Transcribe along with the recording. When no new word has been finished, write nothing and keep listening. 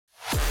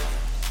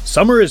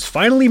Summer is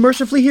finally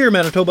mercifully here,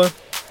 Manitoba.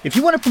 If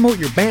you want to promote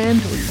your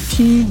band or your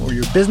team or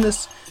your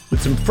business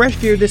with some fresh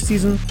gear this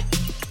season,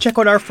 check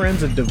out our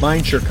friends at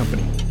Divine Shirt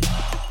Company.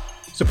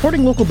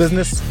 Supporting local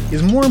business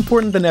is more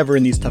important than ever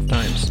in these tough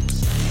times.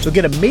 So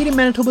get a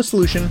made-in-Manitoba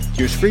solution to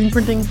your screen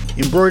printing,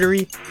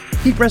 embroidery,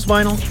 heat press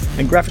vinyl,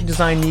 and graphic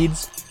design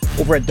needs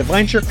over at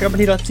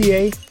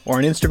divineshirtcompany.ca or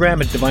on Instagram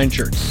at Divine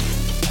Shirts.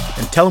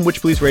 And tell them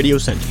Witch Police Radio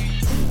sent you.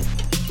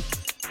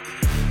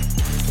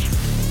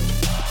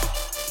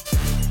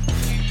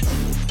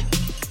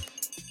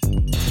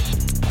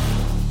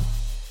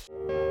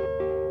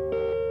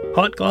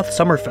 Hot Goth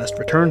Summerfest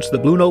returns to the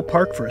Blue Note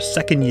Park for a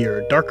second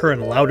year, darker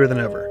and louder than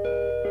ever.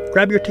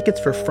 Grab your tickets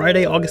for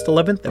Friday, August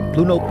 11th at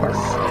Blue Note Park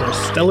for a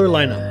stellar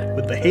lineup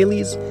with the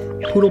Haleys,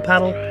 Poodle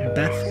Paddle,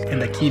 Beth,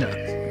 and Akina.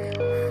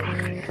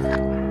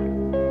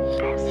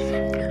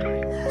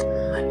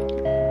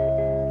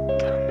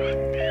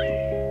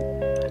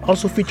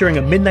 Also featuring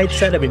a midnight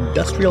set of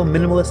industrial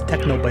minimalist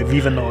techno by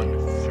Viva Non.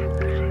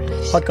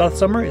 Hot Goth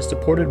Summer is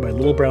supported by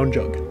Little Brown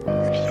Jug.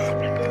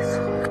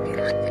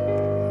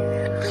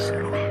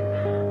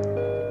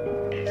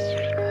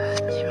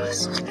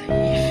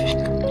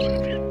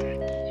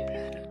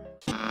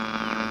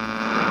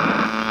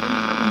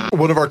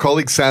 One of our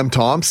colleagues, Sam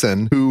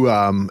Thompson, who,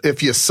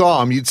 if you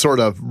saw him, you'd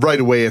sort of right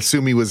away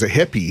assume he was a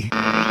hippie.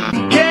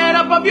 Get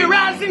up off your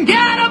ass and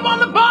get up on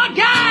the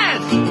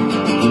podcast!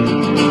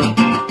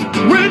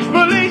 Witch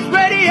Police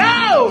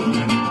Radio!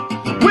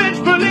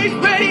 Witch Police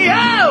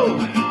Radio!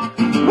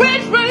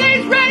 Witch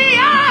Police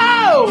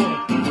Radio!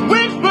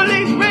 Witch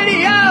Police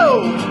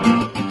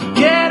Radio!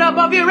 Get up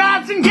off your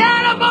ass and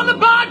get up on the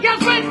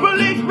podcast! Witch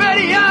Police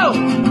Radio!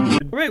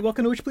 All right,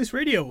 welcome to Witch Police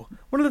Radio.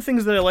 One of the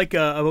things that I like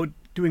about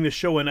doing this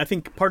show, and I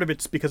think part of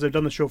it's because I've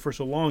done the show for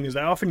so long, is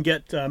I often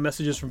get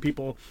messages from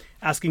people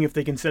asking if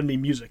they can send me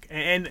music.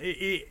 And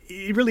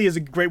it really is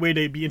a great way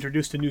to be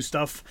introduced to new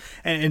stuff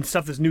and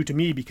stuff that's new to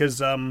me because,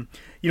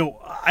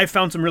 I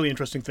found some really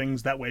interesting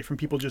things that way from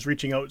people just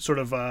reaching out sort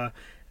of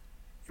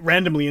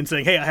randomly and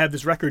saying, hey, I have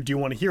this record, do you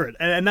want to hear it?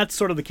 And that's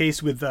sort of the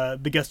case with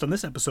the guest on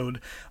this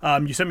episode.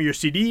 You sent me your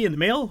CD in the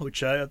mail,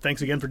 which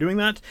thanks again for doing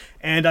that,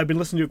 and I've been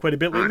listening to it quite a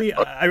bit lately.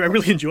 I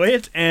really enjoy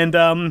it,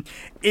 and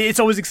it's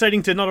always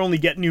exciting to not only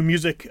get new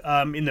music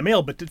in the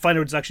mail, but to find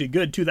out it's actually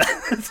good too.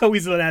 That's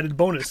always an added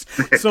bonus.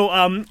 So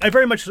I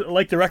very much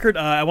like the record.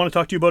 I want to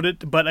talk to you about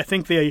it, but I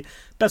think the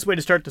best way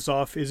to start this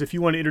off is if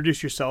you want to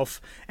introduce yourself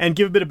and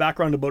give a bit of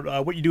background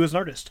about what you do as an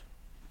artist.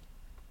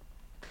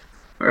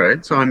 All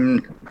right, so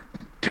I'm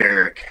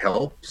Derek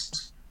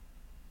Helps.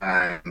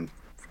 I'm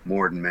from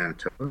Morden,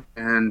 Manitoba,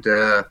 and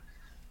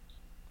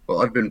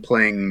I've been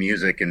playing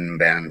music in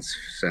bands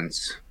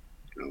since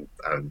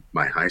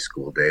my high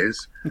school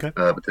days. Okay.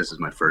 But this is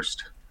my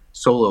first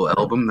solo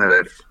album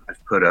that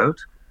I've put out.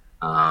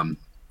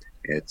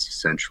 It's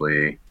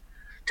essentially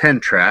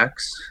 10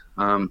 tracks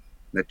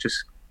that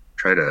just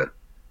try to,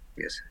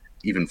 I guess,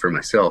 even for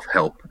myself,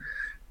 help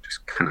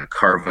just kind of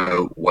carve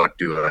out what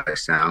do I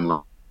sound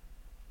like.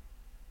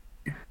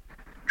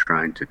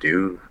 Trying to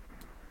do,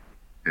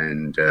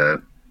 and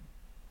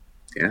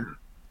yeah.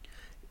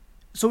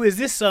 So is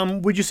this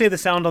would you say the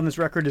sound on this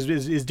record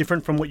is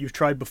different from what you've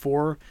tried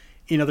before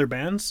in other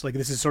bands? Like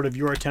this is sort of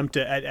your attempt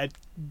at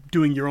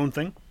doing your own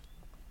thing?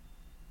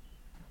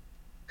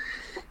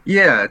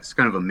 Yeah, it's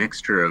kind of a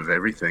mixture of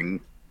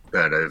everything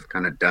that I've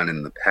kind of done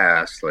in the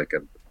past, like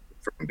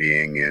from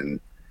being in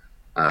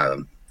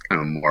kind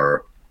of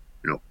more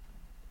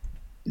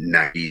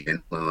 90s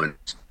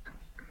influenced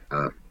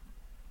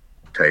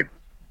type.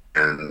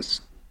 And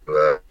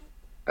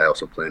I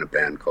also play in a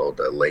band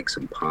called Lakes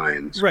and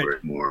Pines, right. Where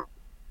it's more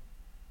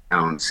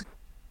sounds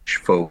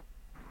folk.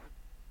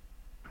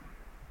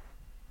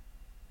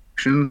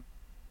 I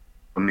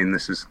mean,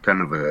 this is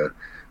kind of a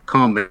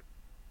combination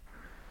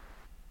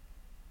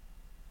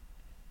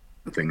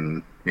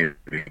thing,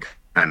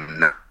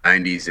 kind of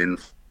 90s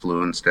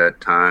influenced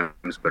at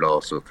times, but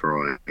also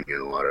throwing in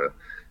a lot of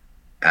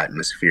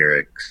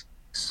atmospherics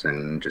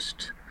and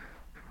just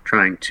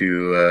trying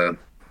to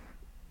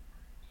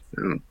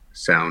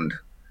sound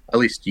at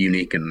least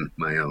unique in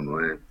my own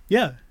way.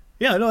 Yeah,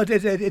 no,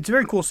 it's a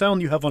very cool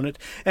sound you have on it,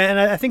 and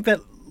I think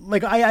that,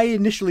 like, I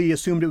initially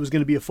assumed it was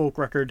going to be a folk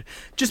record,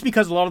 just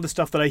because a lot of the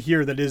stuff that I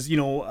hear that is,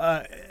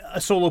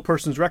 a solo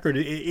person's record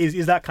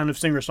is that kind of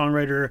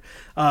singer-songwriter,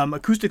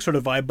 acoustic sort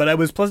of vibe, but I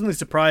was pleasantly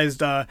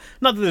surprised, not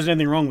that there's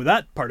anything wrong with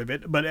that part of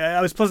it, but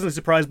I was pleasantly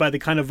surprised by the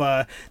kind of,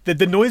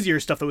 the noisier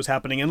stuff that was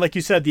happening, and like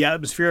you said, the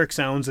atmospheric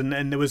sounds,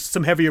 and there was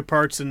some heavier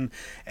parts, and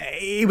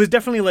it was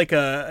definitely like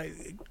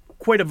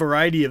quite a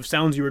variety of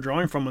sounds you were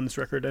drawing from on this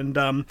record, and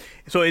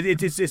so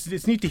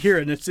it's neat to hear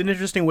it, and it's an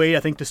interesting way,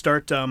 I think, to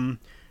start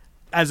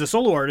as a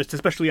solo artist,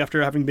 especially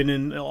after having been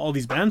in all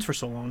these bands for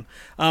so long.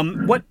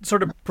 What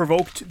sort of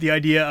provoked the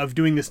idea of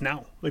doing this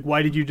now? Like,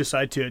 why did you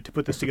decide to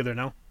put this together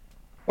now?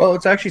 Well,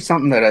 it's actually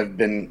something that I've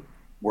been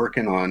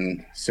working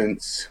on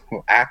since,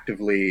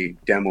 actively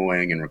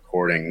demoing and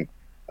recording.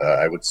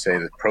 I would say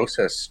the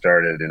process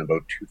started in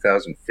about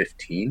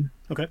 2015.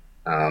 Okay.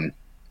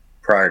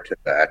 Prior to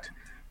that,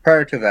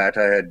 prior to that,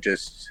 I had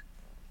just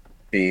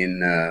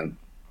been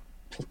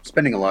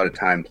spending a lot of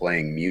time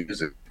playing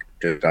music.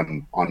 Just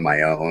I'm on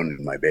my own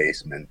in my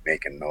basement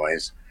making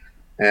noise,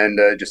 and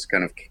I just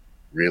kind of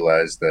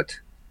realized that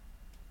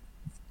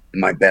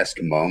my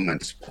best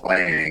moments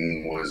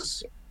playing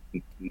was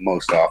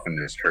most often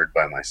just heard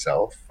by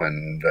myself,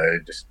 and I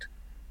just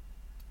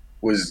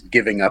was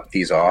giving up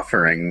these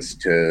offerings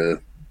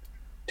to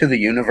the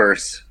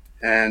universe,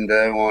 and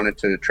I wanted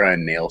to try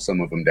and nail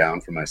some of them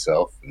down for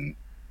myself and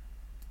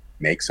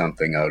make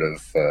something out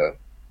of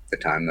the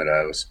time that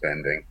I was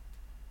spending.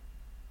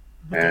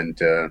 Okay.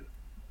 And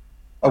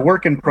a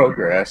work in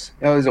progress.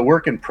 It was a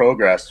work in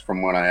progress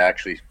from when I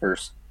actually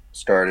first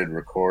started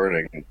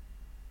recording,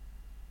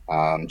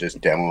 just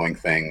demoing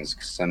things,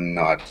 because I'm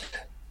not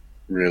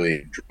really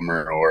a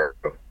drummer or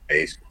a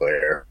bass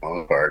player. For the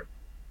most part,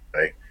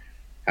 I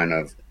kind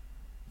of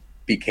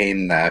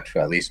became that,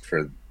 at least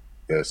for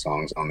the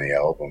songs on the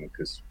album,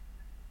 because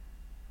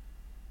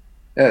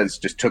it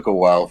just took a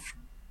while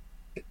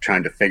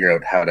trying to figure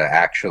out how to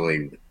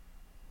actually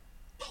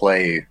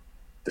play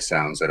the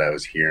sounds that I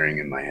was hearing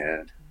in my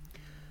head.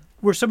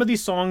 Were some of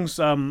these songs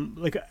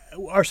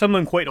are some of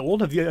them quite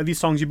old? Have these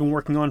songs you've been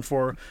working on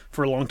for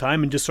a long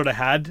time and just sort of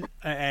had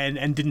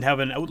and didn't have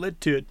an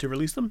outlet to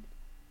release them?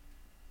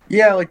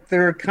 Yeah, like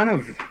there's kind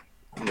of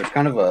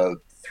a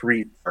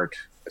three-part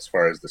as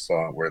far as the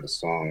song, where the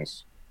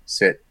songs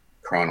sit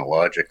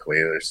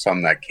chronologically. There's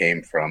some that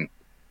came from.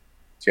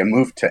 See, I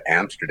moved to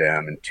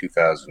Amsterdam in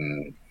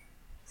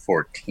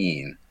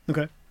 2014.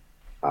 Okay.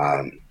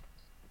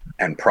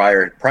 And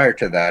prior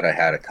to that, I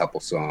had a couple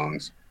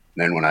songs.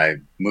 And then when I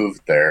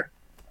moved there,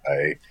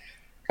 I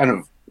kind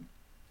of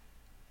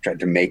tried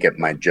to make it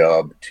my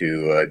job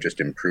to just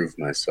improve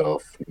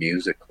myself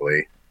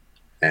musically.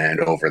 And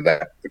over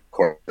the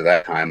course of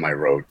that time, I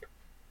wrote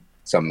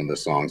some of the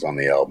songs on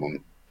the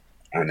album.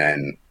 And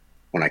then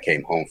when I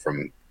came home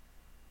from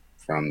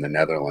the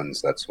Netherlands,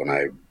 that's when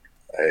I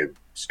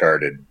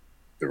started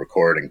the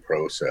recording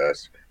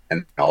process,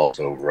 and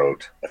also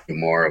wrote a few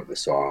more of the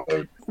songs.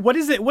 What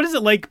is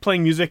it like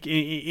playing music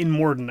in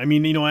Morden? I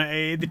mean,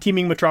 the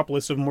teeming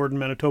metropolis of Morden,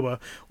 Manitoba.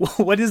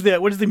 What is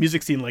the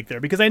music scene like there?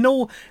 Because I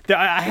know that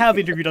I have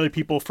interviewed other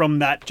people from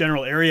that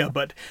general area,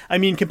 but I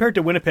mean, compared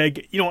to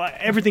Winnipeg,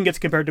 everything gets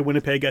compared to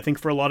Winnipeg, I think,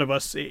 for a lot of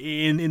us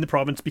in the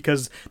province,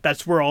 because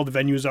that's where all the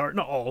venues are.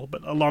 Not all,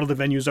 but a lot of the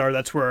venues are.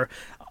 That's where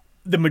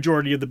the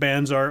majority of the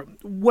bands are.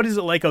 What is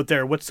it like out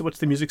there? What's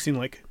the music scene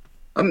like?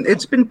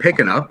 It's been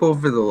picking up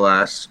over the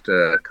last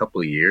couple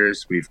of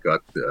years. We've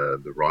got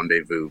the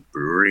Rendezvous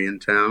Brewery in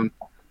town,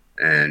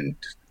 and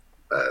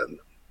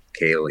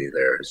Kaylee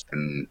there has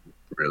been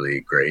really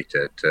great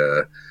at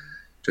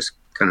just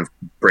kind of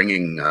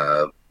bringing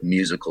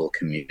musical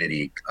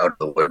community out of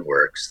the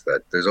woodworks.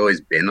 That there's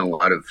always been a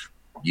lot of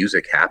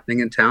music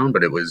happening in town,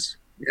 but it was,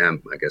 I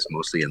guess,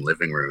 mostly in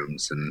living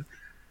rooms and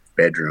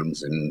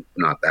bedrooms and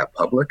not that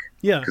public.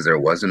 Yeah, because there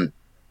wasn't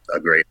a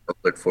great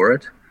outlet for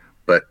it.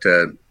 But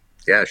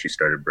yeah, she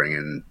started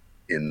bringing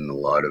in a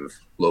lot of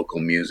local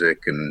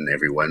music, and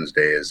every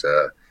Wednesday is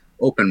a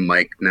open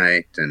mic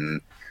night,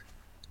 and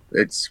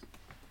it's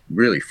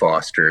really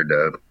fostered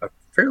a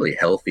fairly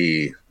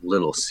healthy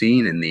little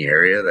scene in the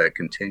area that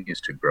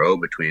continues to grow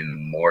between the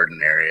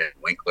Morden area,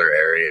 Winkler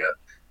area,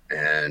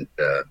 and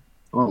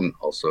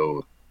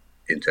also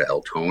into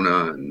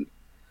Altona. And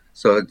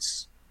so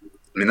that's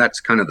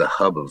kind of the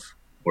hub of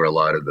where a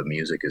lot of the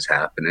music is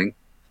happening.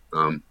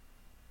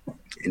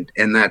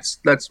 And that's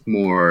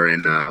more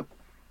in I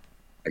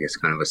guess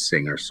kind of a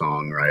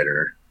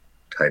singer-songwriter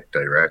type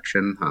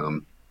direction.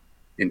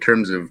 In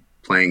terms of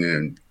playing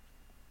in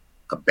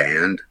a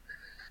band,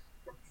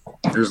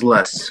 there's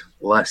less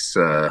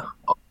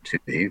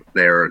opportunity.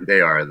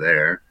 They are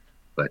there,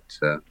 but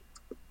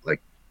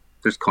like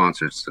there's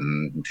concerts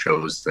and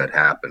shows that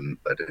happen,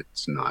 but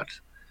it's not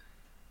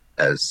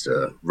as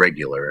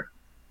regular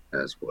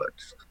as what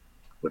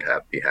would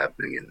be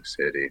happening in the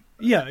city.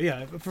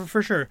 Yeah,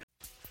 for sure.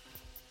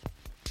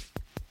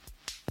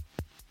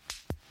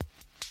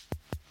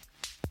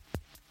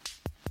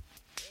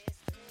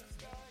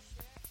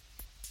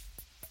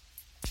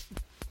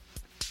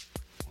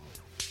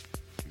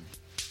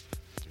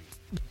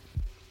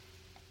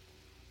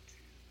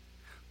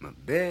 My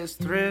best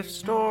thrift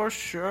store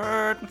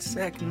shirt and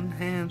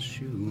secondhand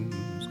shoes.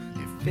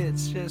 It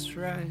fits just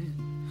right,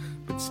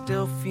 but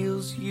still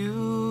feels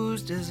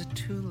used. Is it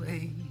too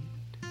late?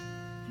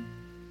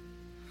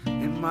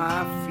 Am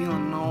I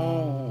feeling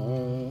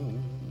old?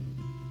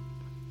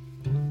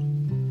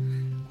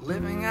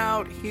 Living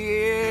out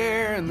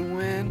here in the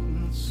wind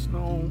and the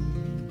snow,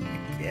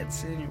 it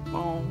gets in your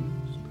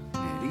bones,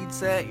 it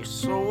eats at your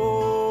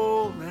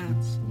soul.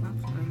 That's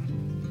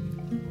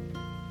nothing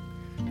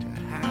to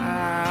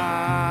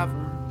have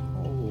or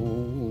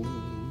hold,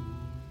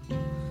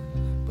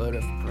 but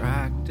if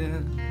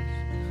practice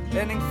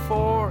bending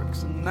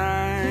forks and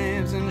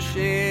knives in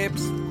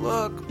shapes that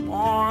look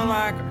more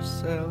like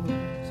ourselves,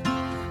 it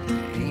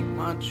ain't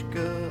much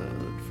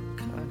good for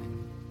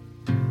cutting,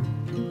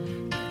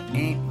 it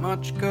ain't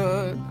much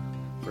good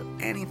for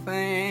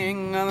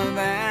anything other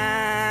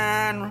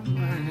than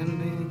reminding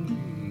me.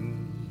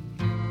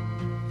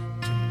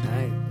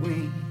 Tonight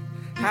we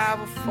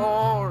have a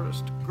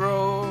forest to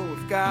grow.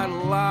 We've got a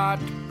lot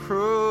to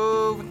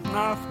prove with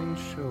nothing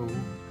to show.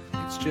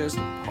 It's just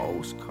a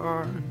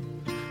postcard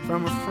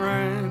from a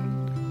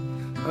friend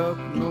up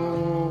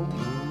north.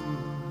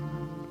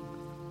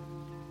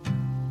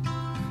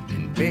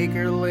 In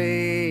Baker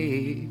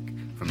Lake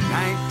from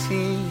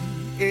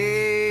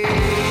 1986.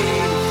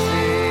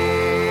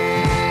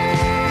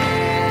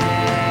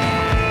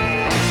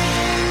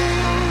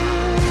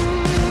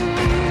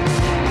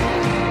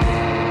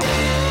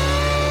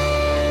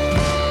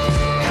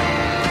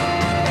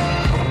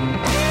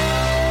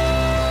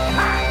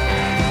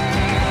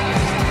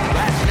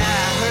 Last night I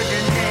heard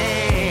your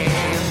name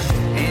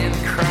in the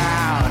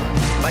crowd,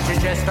 but you're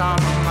just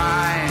on my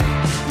mind.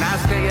 Now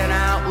speaking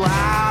out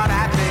loud,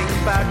 I think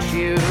about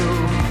you.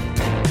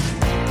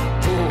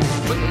 Ooh,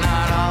 but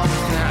not all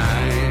the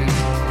time.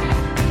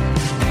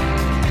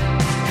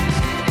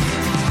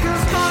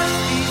 'Cause most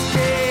these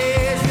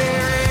days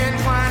they're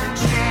inclined to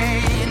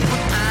change,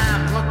 but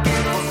I'm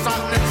looking for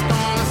something that's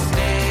gonna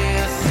stay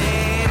the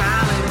same.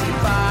 I'll empty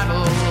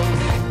bottles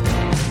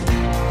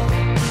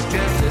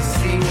just to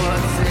see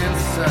what's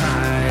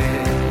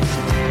inside.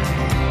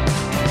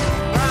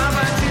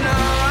 But you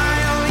know I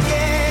only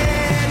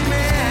get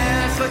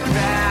mess like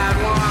that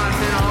once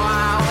in a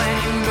while, and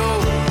you know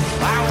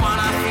I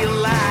wanna feel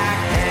like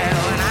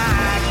hell, and I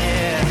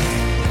guess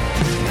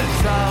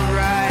that's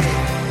alright,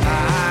 I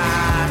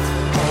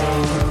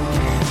suppose.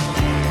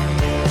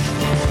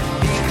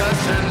 Because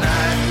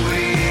tonight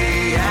we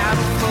have a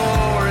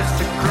forest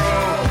to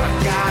grow. I've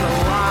got a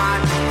lot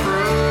to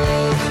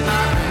prove,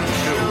 nothing to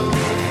show.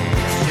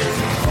 It's just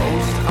a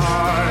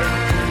postcard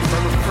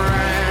from a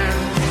friend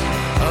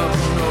up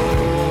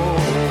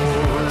north.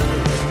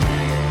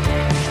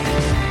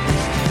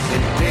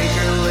 In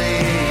Baker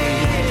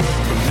Lake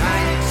from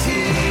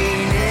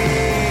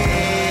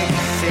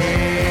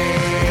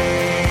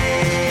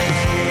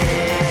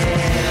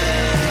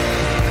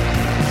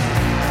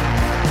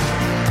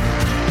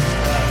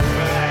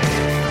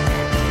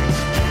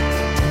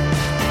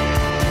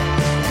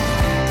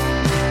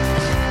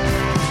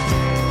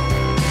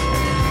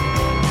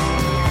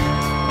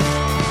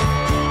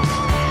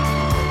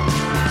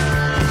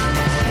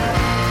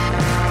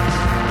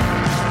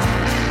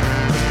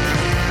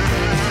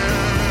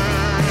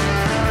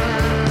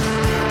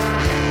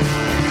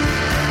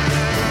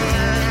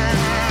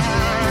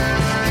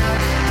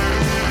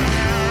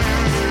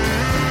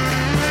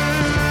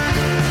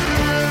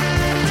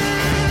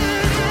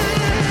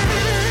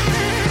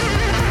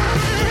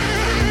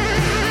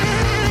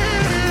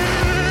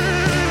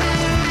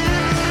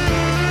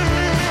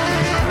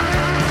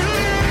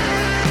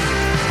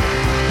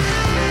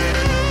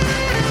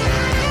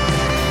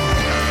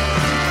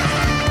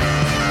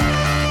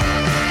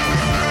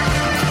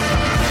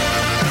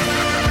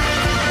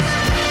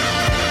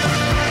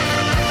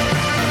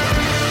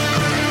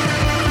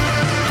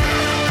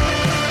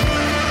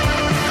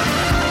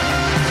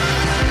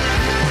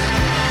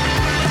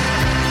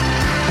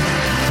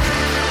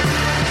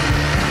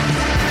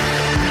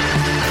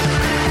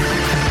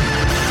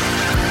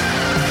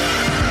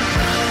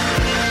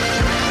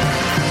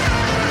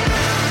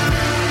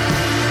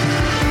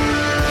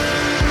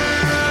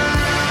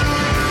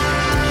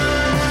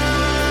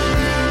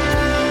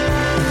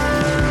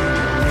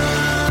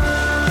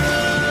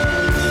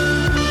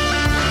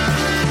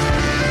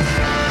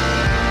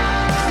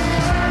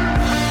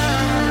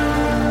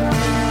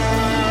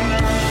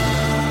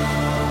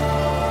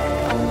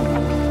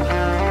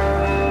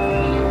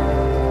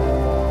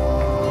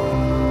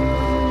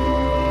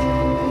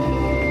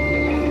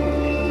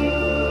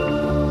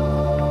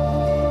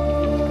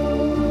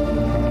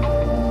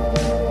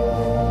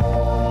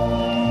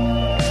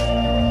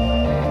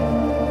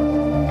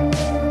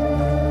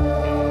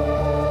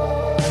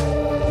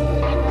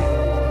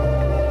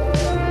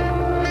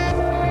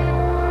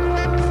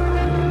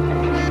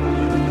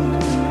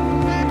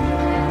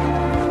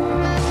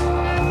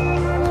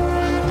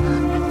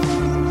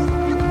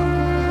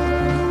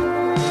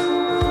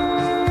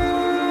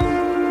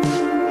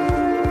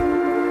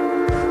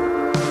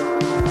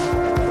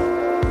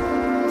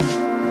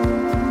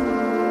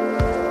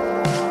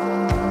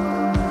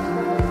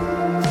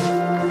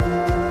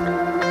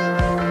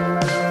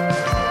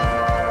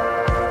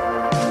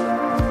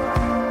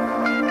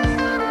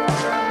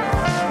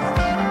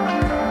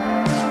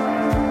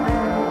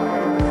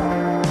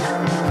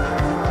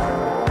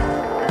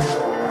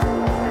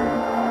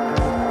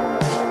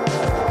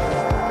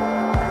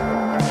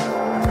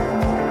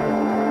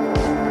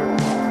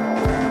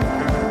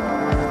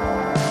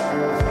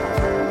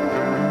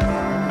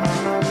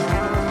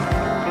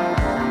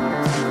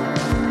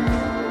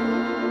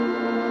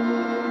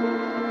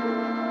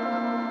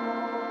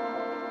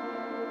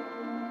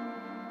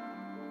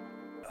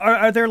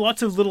 'Are there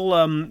lots of little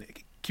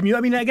I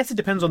mean, I guess it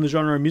depends on the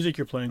genre of music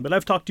you're playing, but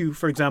I've talked to,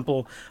 for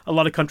example, a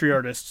lot of country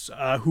artists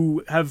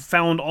who have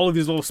found all of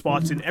these little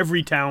spots in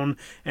every town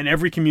and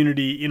every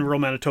community in rural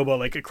Manitoba,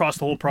 like across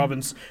the whole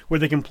province, where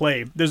they can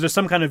play. There's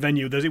some kind of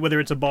venue, whether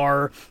it's a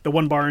bar, the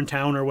one bar in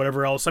town, or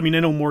whatever else. I mean, I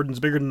know Morden's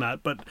bigger than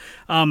that, but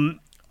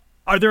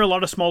are there a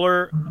lot of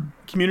smaller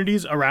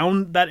communities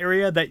around that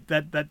area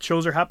that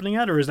shows are happening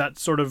at, or is that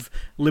sort of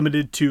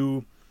limited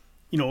to,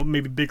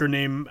 maybe bigger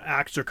name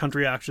acts or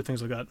country acts or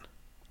things like that?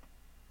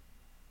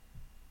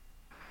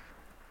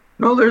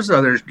 No, there's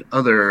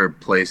other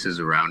places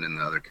around in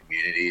the other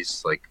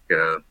communities. Like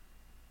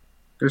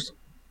there's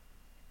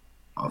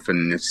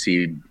often you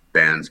see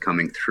bands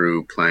coming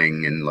through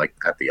playing in like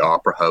at the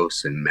Opera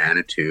House in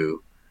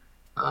Manitou.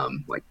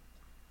 Like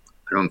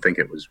I don't think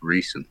it was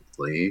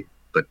recently,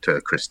 but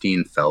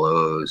Christine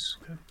Fellows.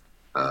 Okay.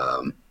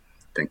 I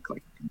think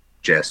like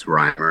Jess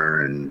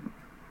Reimer and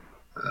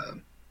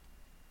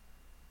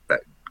that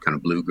kind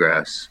of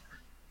bluegrass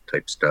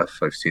type stuff.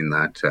 I've seen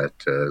that at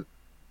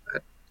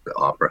the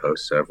Opera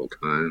House several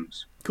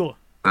times. Cool.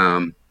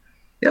 Yeah,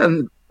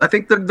 and I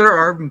think that there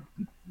are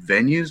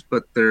venues,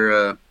 but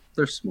they're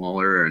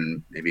smaller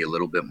and maybe a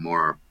little bit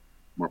more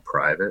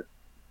private.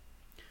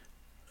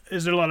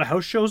 Is there a lot of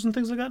house shows and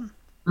things like that?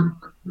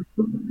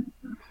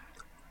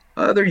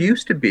 There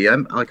used to be.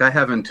 I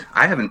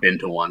haven't been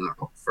to one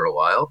for a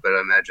while, but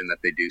I imagine that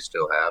they do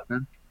still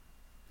happen.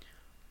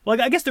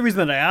 Well, I guess the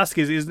reason that I ask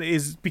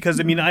is because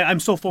I'm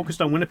so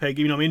focused on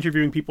Winnipeg. I'm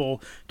interviewing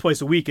people twice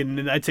a week,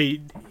 and I'd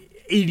say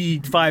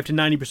 85 to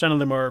 90% of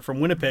them are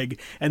from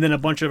Winnipeg, and then a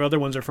bunch of other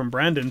ones are from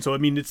Brandon. So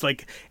it's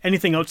like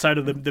anything outside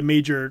of the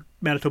major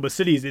Manitoba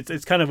cities,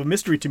 it's kind of a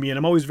mystery to me, and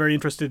I'm always very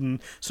interested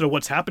in sort of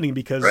what's happening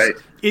because right.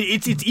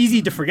 it's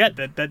easy to forget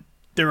that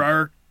there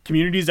are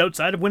communities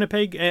outside of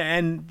Winnipeg,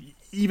 and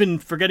even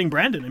forgetting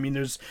Brandon.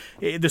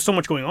 There's so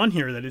much going on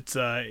here that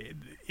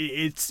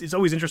it's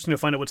always interesting to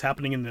find out what's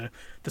happening in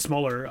the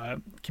smaller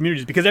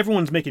communities because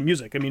everyone's making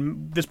music.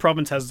 This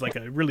province has like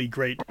a really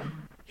great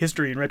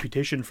history and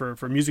reputation for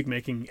music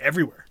making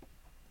everywhere.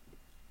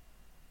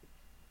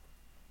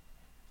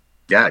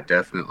 Yeah,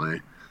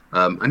 definitely.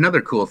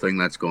 Another cool thing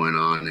that's going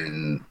on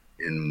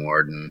in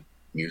Morden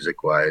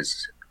music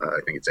wise, I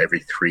think it's every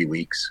 3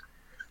 weeks.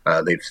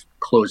 They've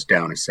closed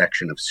down a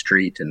section of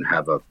street and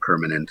have a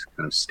permanent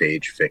kind of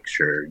stage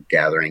fixture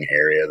gathering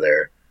area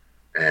there.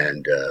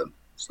 And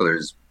so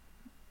there's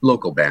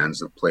local bands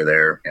that play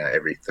there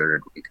every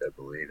third week, I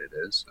believe it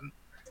is.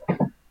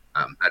 And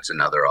that's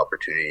another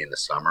opportunity in the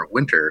summer.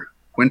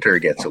 Winter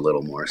gets a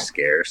little more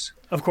scarce.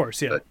 Of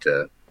course, yeah.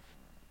 But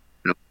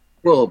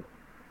we'll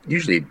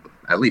usually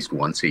at least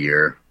once a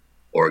year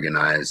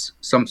organize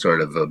some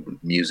sort of a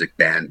music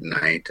band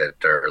night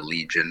at our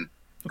Legion.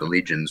 The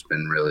Legion's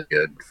been really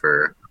good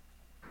for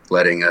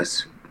letting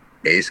us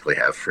basically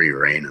have free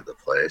reign of the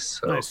place.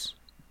 So nice.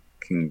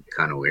 It can be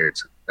kind of weird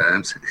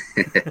sometimes.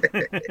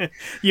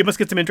 You must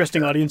get some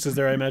interesting audiences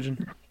there, I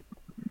imagine.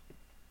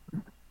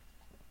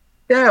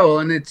 Yeah, well,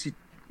 and it's,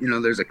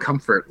 there's a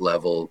comfort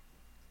level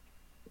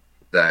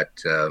that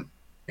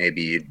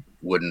maybe you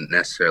wouldn't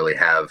necessarily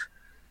have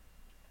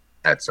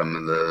at some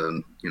of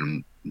the,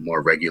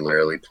 more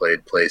regularly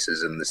played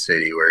places in the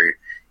city where,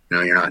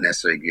 you're not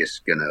necessarily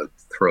just going to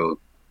throw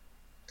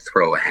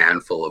a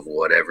handful of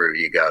whatever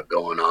you got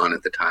going on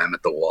at the time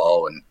at the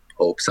wall and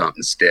hope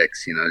something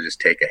sticks. Just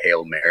take a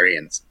Hail Mary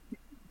and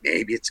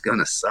maybe it's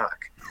gonna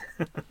suck,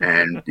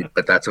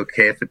 but that's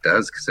okay if it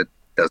does because it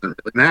doesn't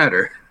really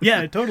matter.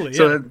 Yeah, totally.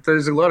 So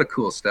there's a lot of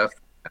cool stuff.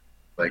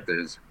 Like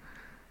there's,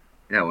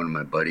 one of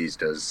my buddies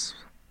does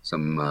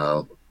some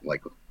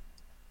like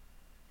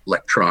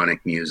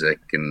electronic music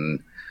and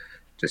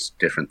just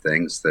different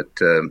things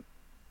that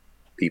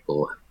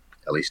people,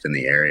 at least in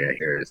the area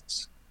here,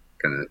 it's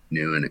kind of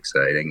new and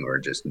exciting, or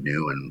just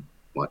new and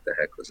what the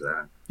heck was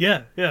that?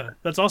 Yeah,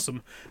 that's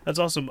awesome.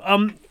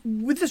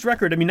 With this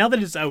record, now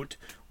that it's out,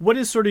 what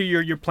is sort of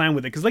your plan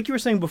with it? Because like you were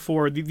saying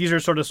before, these are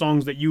sort of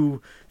songs that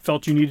you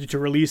felt you needed to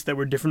release that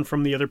were different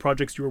from the other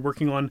projects you were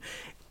working on.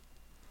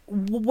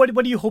 What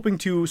are you hoping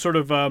to sort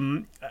of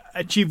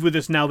achieve with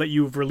this now that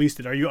you've released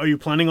it? Are you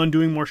planning on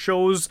doing more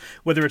shows,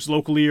 whether it's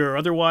locally or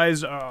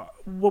otherwise?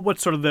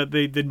 What's sort of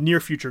the near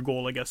future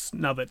goal, I guess,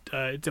 now that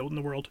it's out in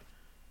the world?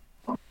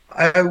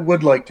 I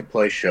would like to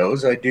play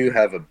shows. I do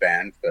have a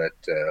band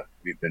that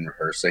we've been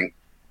rehearsing,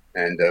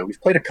 and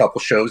we've played a couple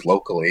shows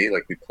locally.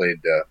 Like we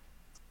played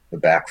the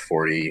Back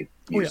 40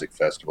 Music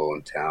Festival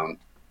in town,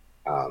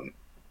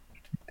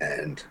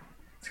 and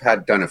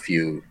had done a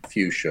few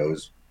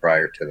shows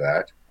prior to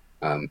that.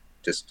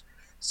 Just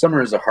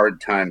summer is a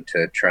hard time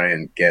to try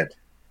and get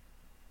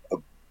a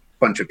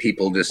bunch of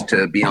people just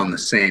to be on the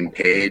same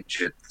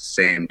page at the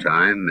same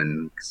time,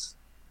 and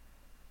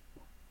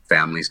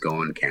families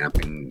going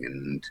camping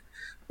and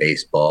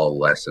baseball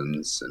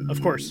lessons and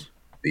of course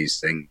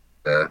these things.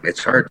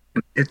 It's hard.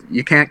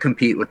 You can't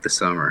compete with the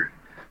summer,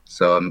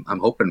 so I'm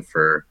hoping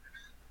for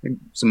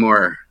some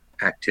more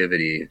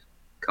activity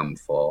come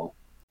fall.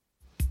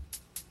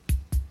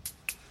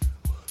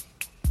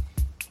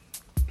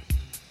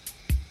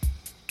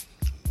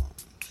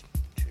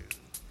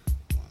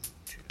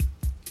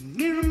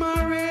 Near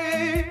my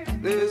red,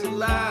 there's a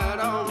light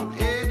on.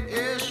 It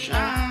is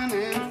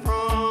shining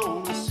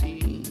from the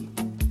sea.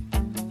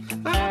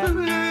 Like the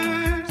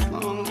lights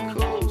along the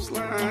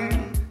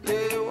coastline,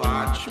 they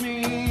watch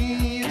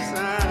me as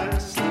I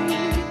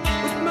sleep.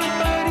 With my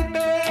body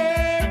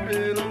bare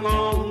and I'm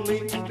lonely,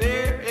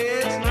 there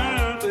is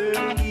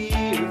nothing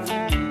here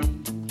for me.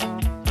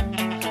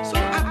 So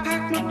I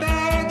packed my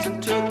bags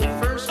and took the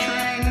first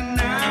train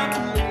and I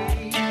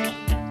leave.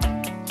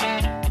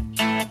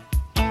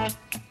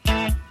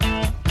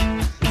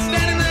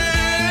 Standing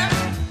there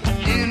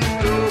in the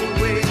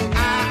doorway,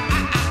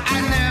 I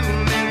never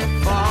meant to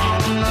fall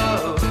in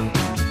love.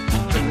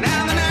 But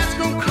now the nights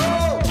go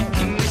cold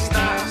and the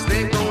stars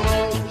they go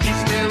low. She's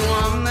still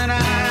one that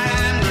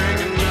I'm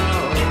dreaming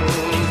of.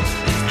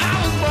 I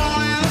was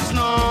born in the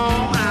snow,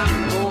 I'm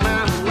old,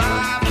 I'm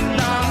alive and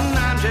done.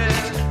 I'm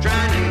just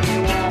trying to get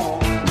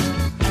warm.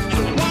 So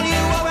won't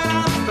you open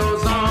up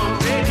those arms,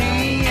 take me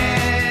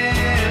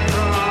in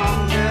from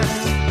this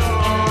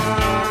storm?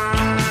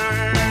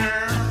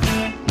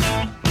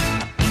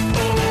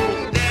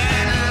 Oh,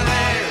 then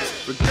there's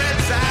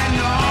regrets I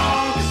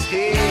know, 'cause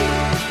here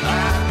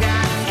I've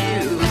got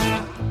you.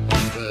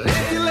 But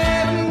if you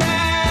let 'em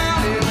down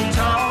in the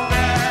tall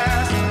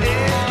grass,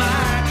 it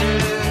might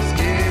just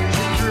get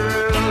you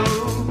through.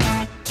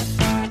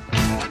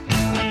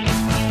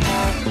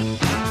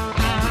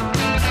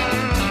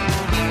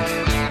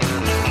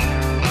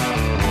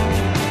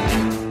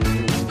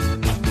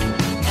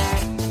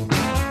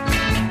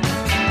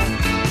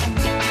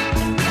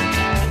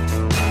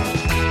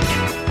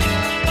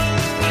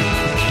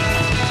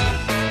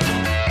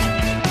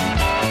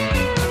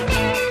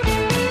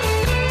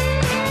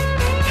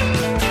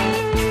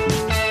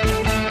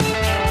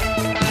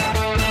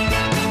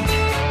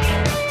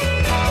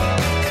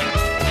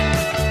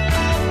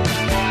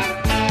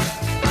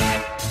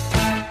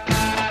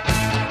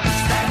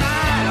 That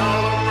night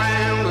all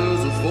around us,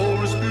 the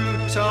forest grew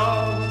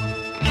tall.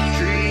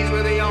 Trees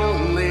were the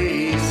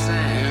only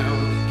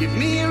sound. Give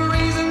me a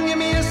reason, give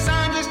me a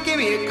sign, just give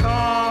me a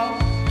call.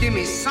 Give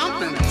me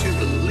something to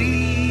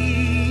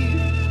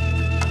believe.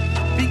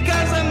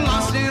 Because I'm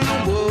lost in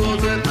the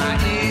woods with my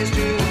ears to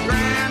the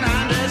ground.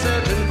 I'm just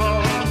searching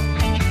for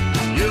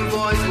your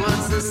voice.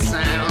 What's the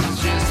sound?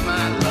 It's just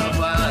my love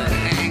while it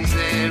hangs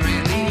there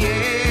in the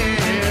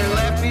air.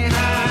 Left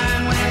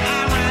behind when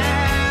I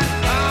ran.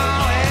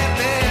 Oh, if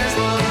this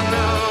was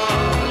no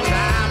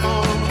time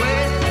or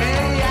place,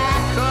 maybe I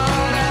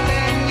could have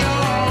been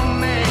your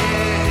man.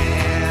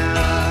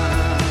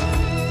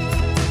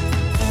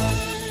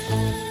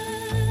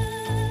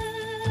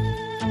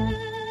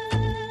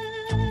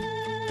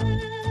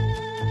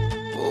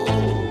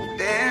 Oh,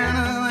 then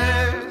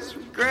there's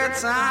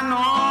regrets I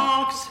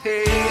know, 'cause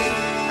hey,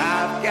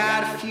 I've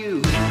got a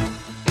few.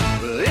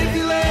 But if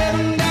you let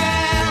 'em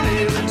down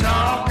in the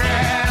tall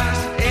grass,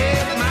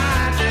 it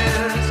might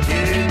just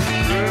get you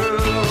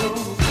through.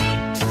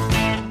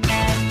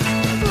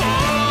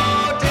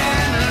 Oh,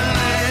 then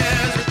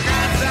there's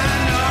regrets I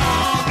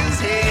know, 'cause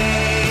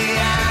hey,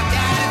 I've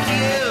got a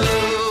few.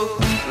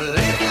 But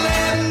if you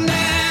let 'em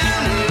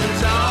down in the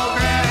tall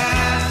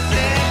grass,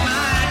 it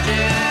might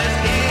just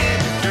get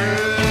you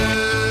through.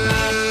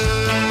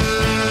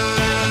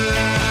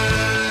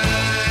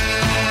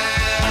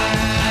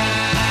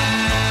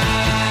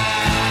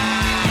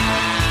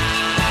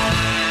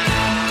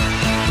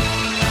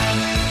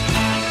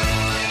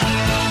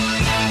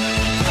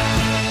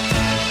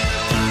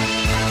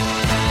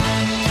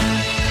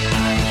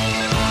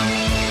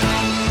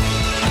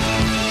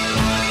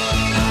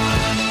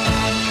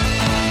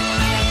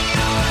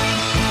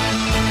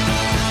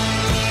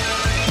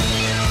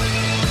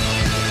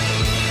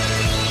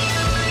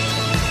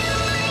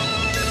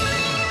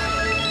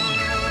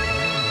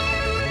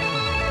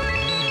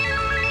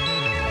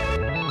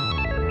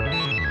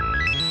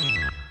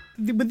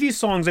 With these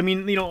songs, I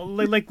mean,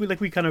 like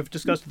we kind of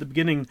discussed at the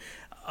beginning,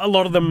 a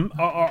lot of them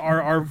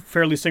are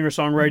fairly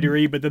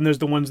singer-songwritery, but then there's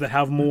the ones that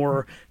have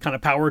more kind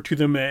of power to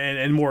them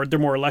and they're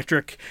more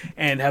electric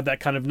and have that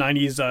kind of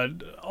 90s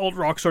alt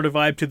rock sort of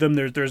vibe to them.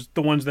 There's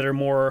the ones that are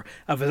more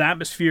of an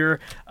atmosphere.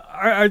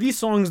 Are these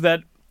songs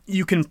that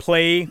you can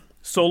play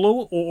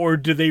solo, or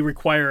do they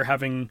require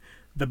having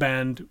the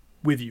band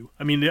with you?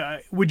 I mean,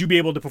 would you be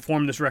able to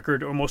perform this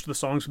record or most of the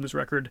songs from this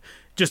record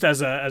just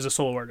as a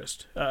solo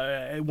artist,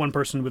 one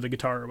person with a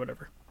guitar or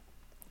whatever?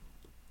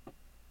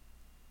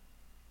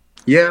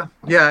 Yeah,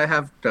 I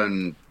have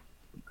done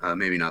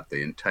maybe not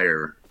the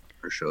entire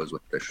shows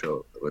with the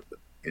show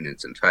in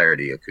its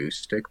entirety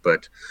acoustic,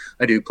 but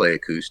I do play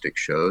acoustic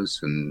shows,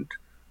 and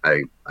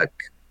I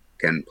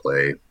can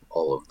play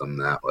all of them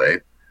that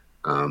way.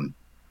 And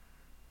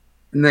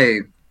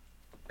I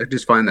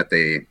just find that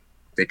they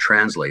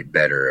translate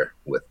better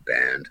with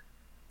band,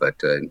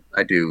 but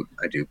I do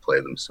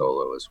play them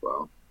solo as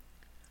well.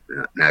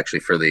 And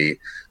actually,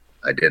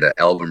 I did an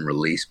album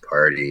release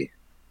party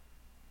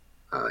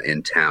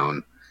in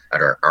town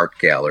at our art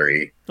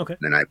gallery. Okay.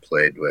 And then I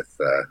played with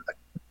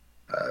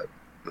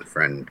my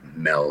friend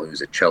Mel,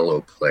 who's a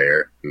cello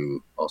player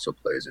who also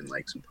plays in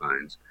Lakes and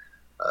Pines.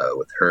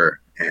 with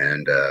her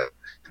and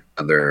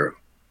other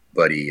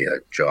buddy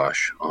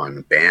Josh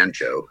on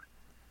banjo,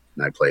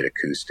 and I played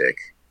acoustic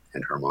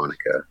and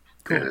harmonica.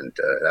 Cool. And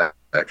that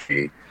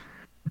actually,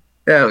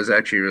 yeah, it was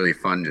actually really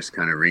fun, just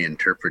kind of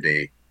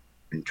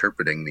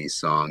interpreting these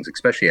songs,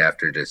 especially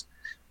after just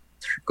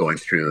going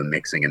through the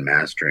mixing and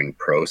mastering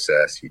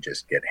process. You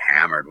just get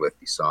hammered with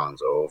these songs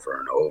over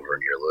and over,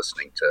 and you're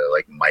listening to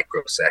like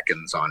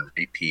microseconds on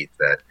repeat.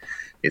 That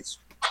it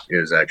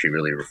was actually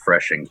really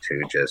refreshing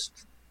to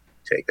just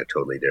take a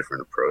totally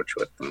different approach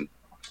with them.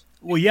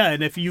 Well, yeah,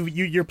 and if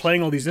you're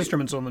playing all these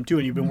instruments on them too,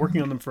 and you've been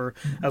working on them for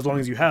as long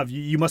as you have,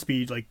 you must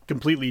be like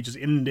completely just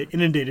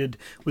inundated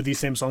with these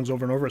same songs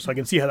over and over. So I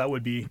can see how that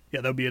would be.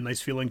 Yeah, that would be a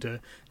nice feeling to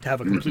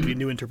have a completely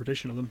new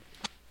interpretation of them.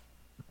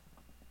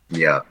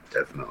 Yeah,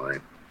 definitely.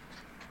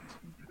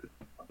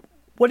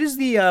 What is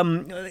the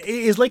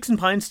is Lakes and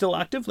Pines still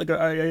active? Like,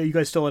 are you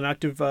guys still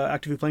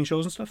actively playing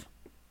shows and stuff?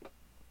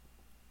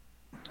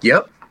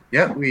 Yep.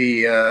 Yeah,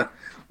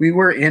 we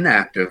were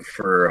inactive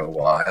for a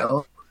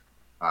while.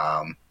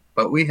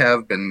 But we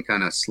have been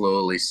kind of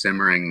slowly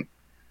simmering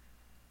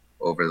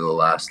over the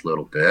last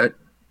little bit.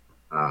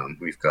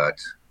 We've got,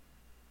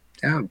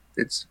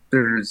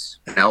 there's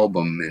an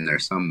album in there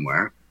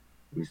somewhere.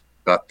 We've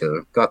got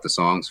the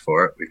songs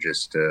for it. We're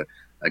just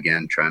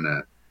again trying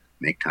to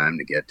make time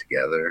to get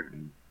together.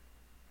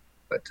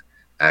 But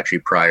actually,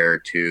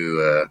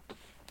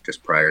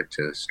 just prior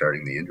to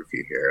starting the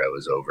interview here, I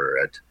was over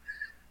at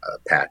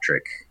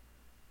Patrick.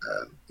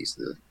 He's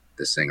the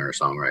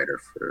singer-songwriter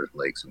for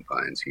Lakes and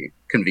Pines. He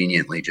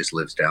conveniently just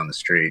lives down the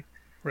street.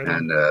 Right.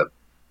 And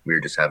we were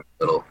just having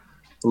a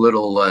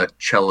little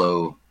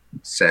cello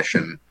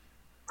session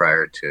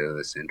prior to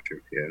this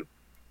interview.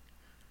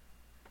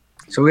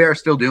 So we are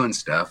still doing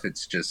stuff.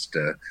 It's just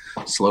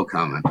slow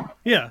coming.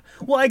 Yeah.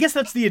 Well, I guess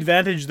that's the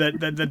advantage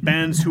that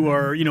bands who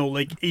are,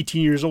 like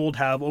 18 years old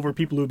have over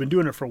people who've been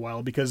doing it for a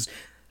while, because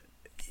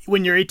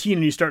when you're 18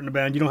 and you start in a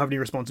band, you don't have any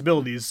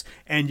responsibilities,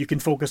 and you can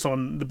focus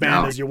on the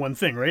band as your one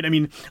thing, right? I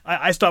mean,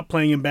 I stopped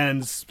playing in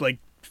bands like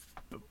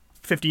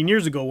 15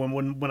 years ago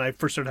when I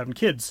first started having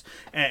kids,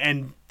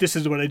 and this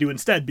is what I do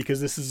instead,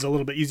 because this is a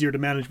little bit easier to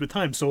manage with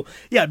time. So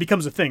yeah, it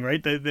becomes a thing,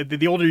 right?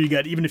 The older you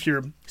get, even if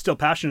you're still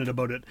passionate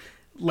about it,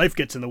 life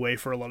gets in the way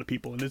for a lot of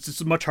people, and it's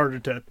just much harder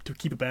to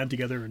keep a band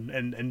together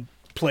and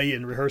play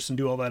and rehearse and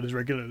do all that as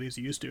regularly as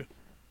you used to.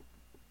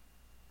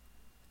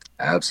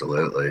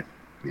 Absolutely.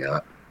 Yeah.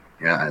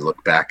 Yeah, I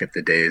look back at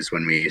the days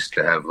when we used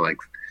to have like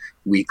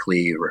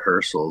weekly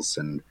rehearsals,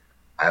 and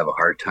I have a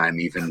hard time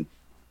even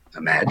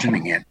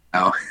imagining it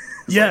now.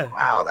 Yeah. Like,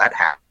 wow, that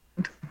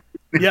happened.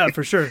 Yeah,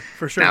 for sure.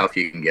 Now, if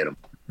you can get them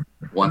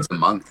once a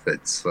month,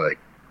 it's like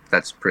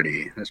that's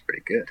pretty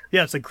good.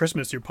 Yeah, it's like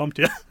Christmas. You're pumped,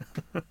 yeah.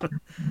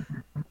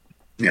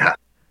 Yeah.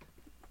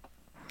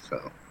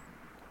 So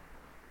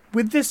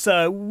with this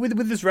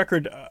with this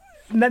record.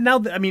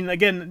 Now, I mean,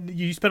 again,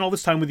 you spent all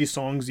this time with these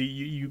songs.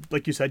 You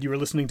like you said, you were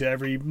listening to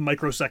every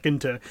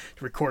microsecond to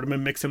record them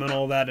and mix them and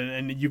all that,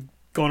 and you've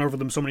gone over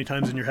them so many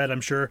times in your head,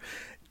 I'm sure.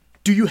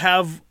 Do you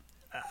have,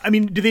 I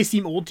mean, do they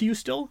seem old to you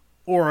still?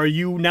 Or are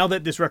you, now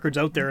that this record's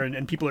out there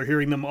and people are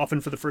hearing them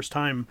often for the first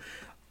time,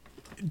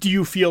 do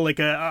you feel like,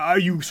 are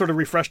you sort of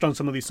refreshed on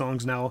some of these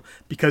songs now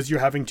because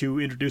you're having to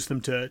introduce them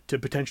to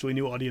potentially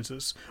new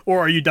audiences? Or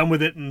are you done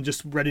with it and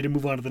just ready to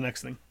move on to the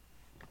next thing?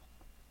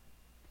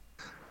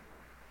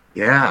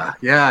 Yeah.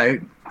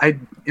 I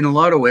in a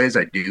lot of ways,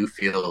 I do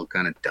feel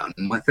kind of done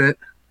with it,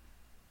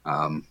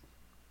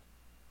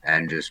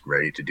 and just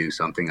ready to do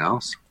something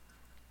else.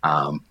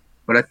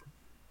 But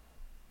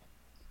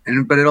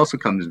it also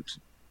comes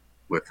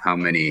with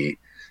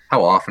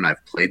how often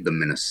I've played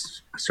them in a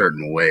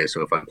certain way.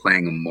 So if I'm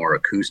playing them more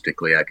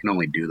acoustically, I can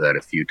only do that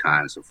a few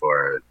times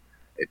before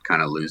it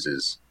kind of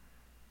loses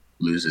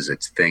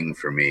its thing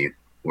for me.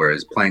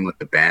 Whereas playing with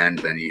the band,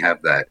 then you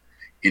have that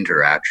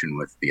interaction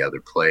with the other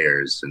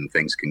players, and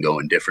things can go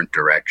in different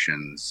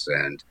directions,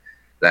 and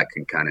that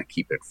can kind of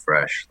keep it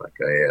fresh. Like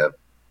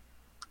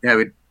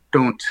we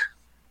don't,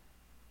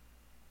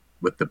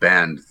 with the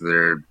band,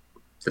 the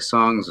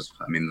songs,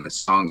 I mean, the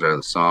songs are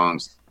the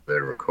songs,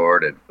 they're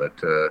recorded, but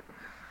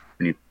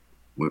when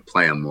we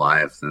play them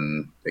live,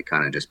 then they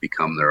kind of just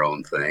become their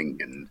own thing,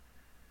 and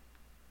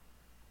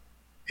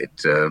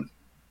it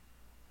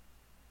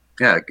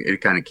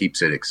kind of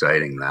keeps it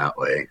exciting that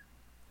way.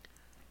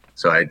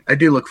 So I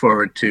do look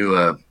forward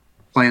to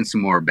playing some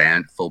more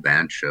full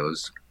band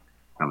shows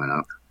coming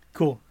up.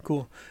 Cool.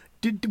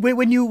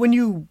 When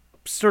you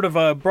sort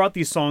of brought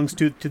these songs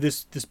to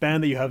this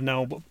band that you have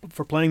now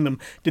for playing them,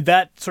 did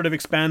that sort of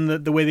expand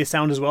the way they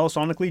sound as well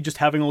sonically? Just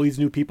having all these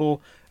new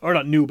people, or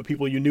not new, but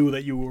people you knew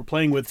that you were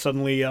playing with,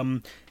 suddenly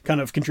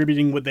kind of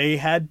contributing what they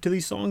had to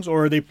these songs,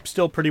 or are they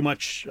still pretty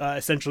much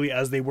essentially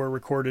as they were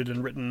recorded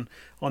and written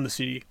on the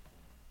CD?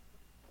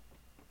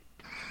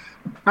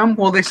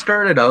 Well, they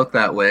started out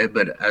that way,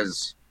 but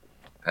as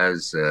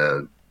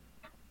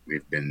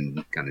we've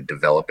been kind of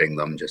developing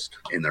them just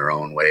in their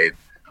own way,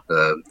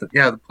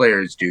 the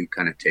players do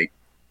kind of take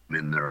them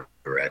in their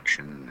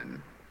direction,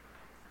 and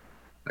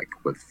like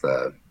with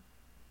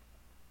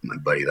my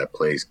buddy that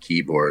plays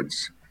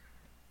keyboards,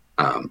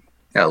 a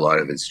lot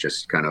of it's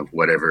just kind of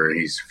whatever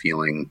he's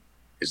feeling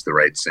is the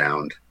right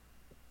sound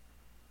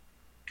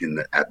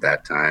at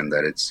that time,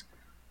 that it's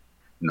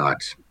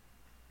not,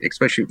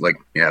 especially like,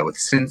 with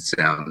synth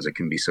sounds, it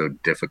can be so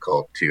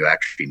difficult to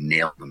actually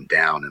nail them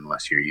down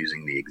unless you're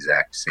using the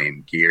exact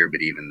same gear.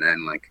 But even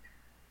then, like,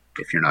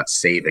 if you're not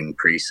saving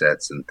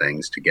presets and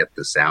things to get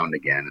the sound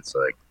again, it's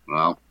like,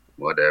 well,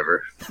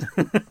 whatever.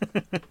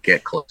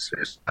 Get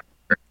closer.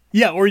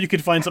 Yeah, or you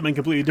could find something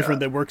completely different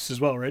that works as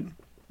well, right?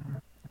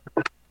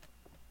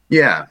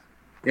 Yeah,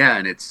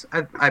 and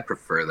I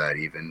prefer that,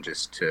 even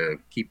just to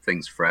keep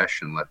things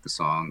fresh and let the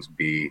songs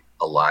be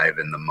alive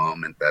in the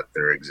moment that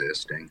they're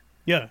existing.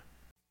 Yeah.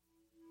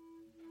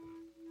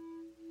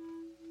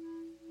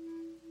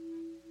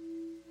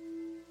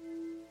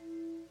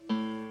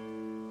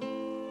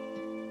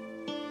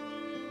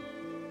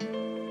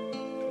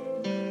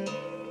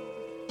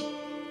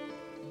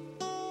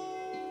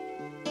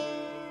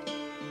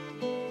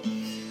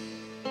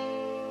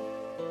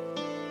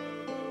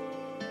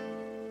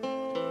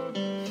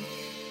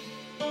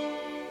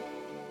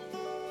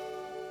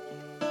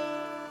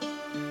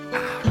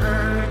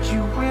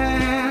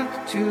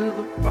 To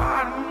the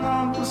bottom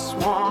of the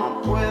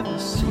swamp with a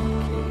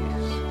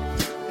suitcase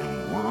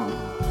in one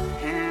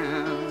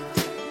hand.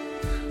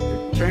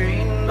 It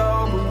drained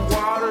all the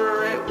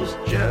water, it was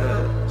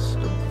just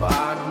a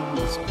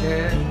bottomless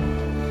pit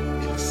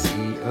in a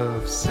sea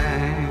of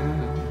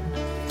sand.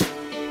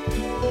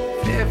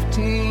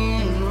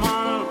 15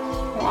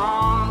 months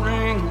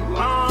wandering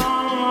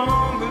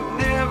along, but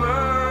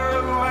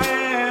never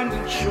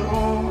landed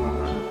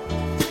shore.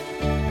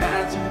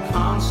 As a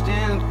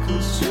constant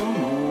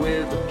consumer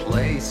with a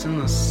place in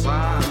the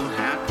sun,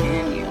 how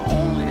can you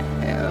only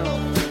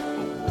help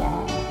but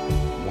want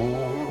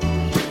more?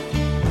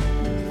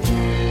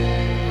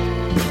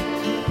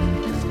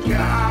 'Cause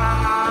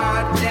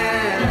goddamn,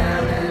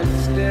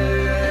 it's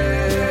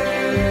deafening.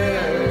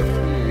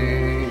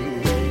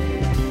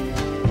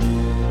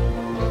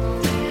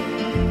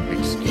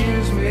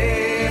 Excuse me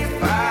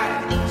if I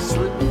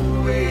slip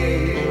away.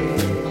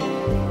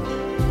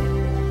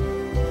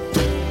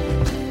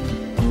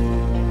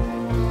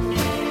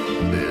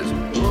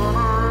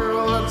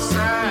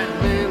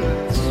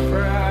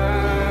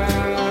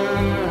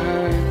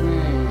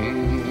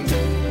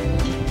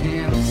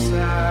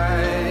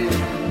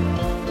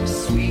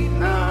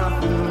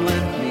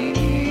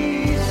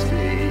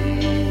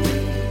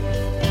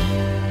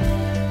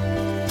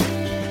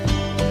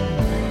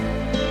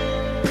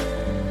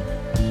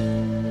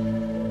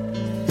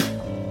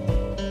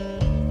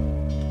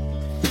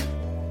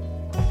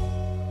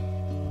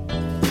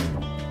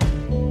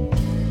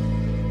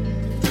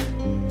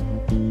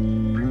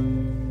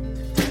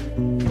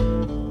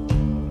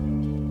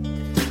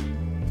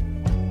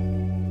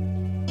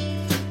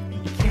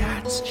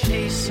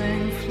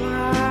 Chasing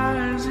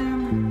flies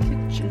in the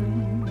kitchen,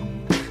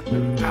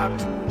 they're out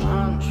to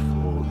lunch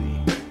for the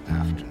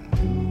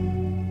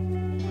afternoon,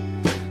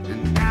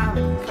 and now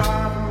the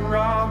cover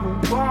of the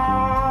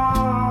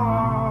wall,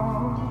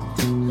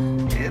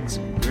 it's a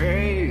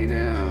great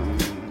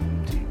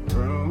empty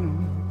room.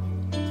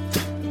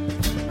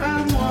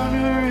 I'm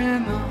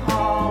wandering the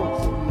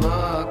halls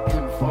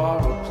looking for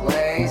a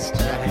place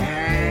to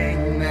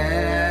hang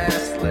this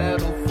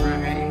little frame.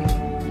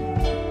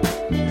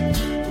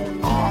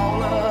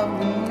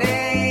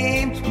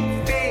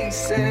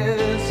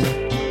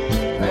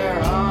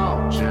 They're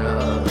all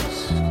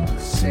just the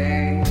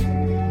same.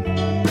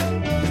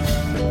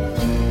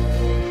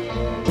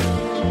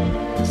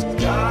 'Cause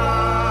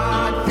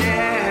goddamn,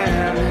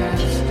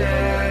 it's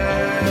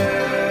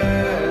deafening.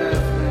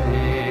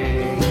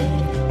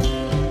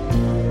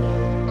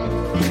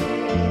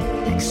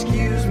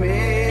 Excuse me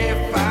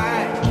if I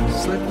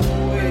slip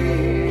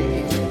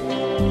away.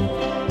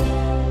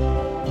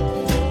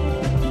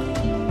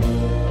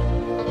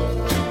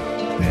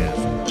 There's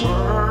a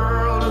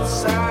world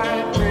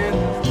outside when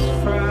it's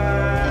frightening.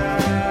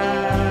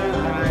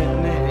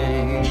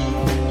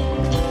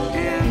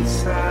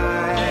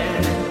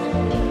 Inside,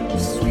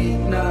 sweet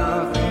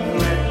nothing,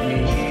 let me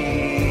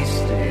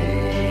stay.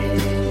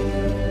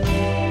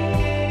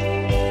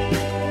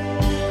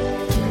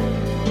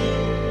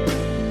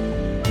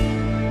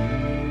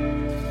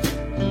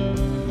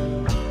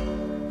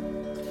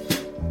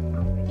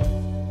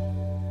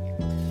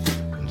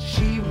 And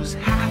she was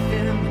half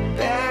in the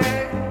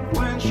bed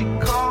when she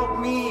called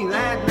me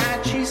that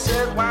night. She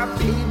said, why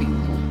baby,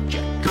 won't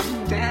you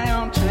come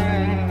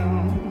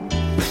downtown?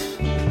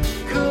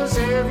 'Cause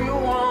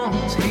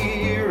everyone's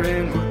here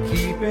and we're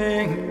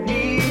keeping it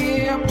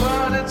near,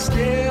 but it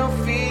still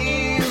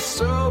feels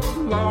so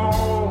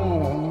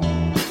long.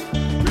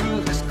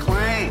 Through this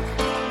clank,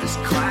 this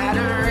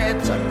clatter,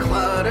 it's a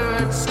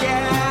cluttered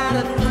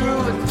scatter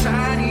through a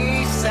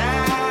tiny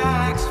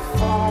saxophone.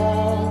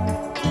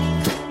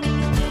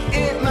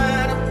 It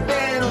might have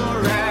been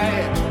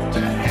alright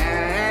to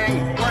hang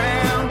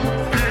around,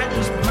 I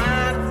just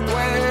might as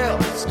well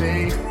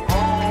stay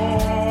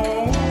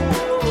home.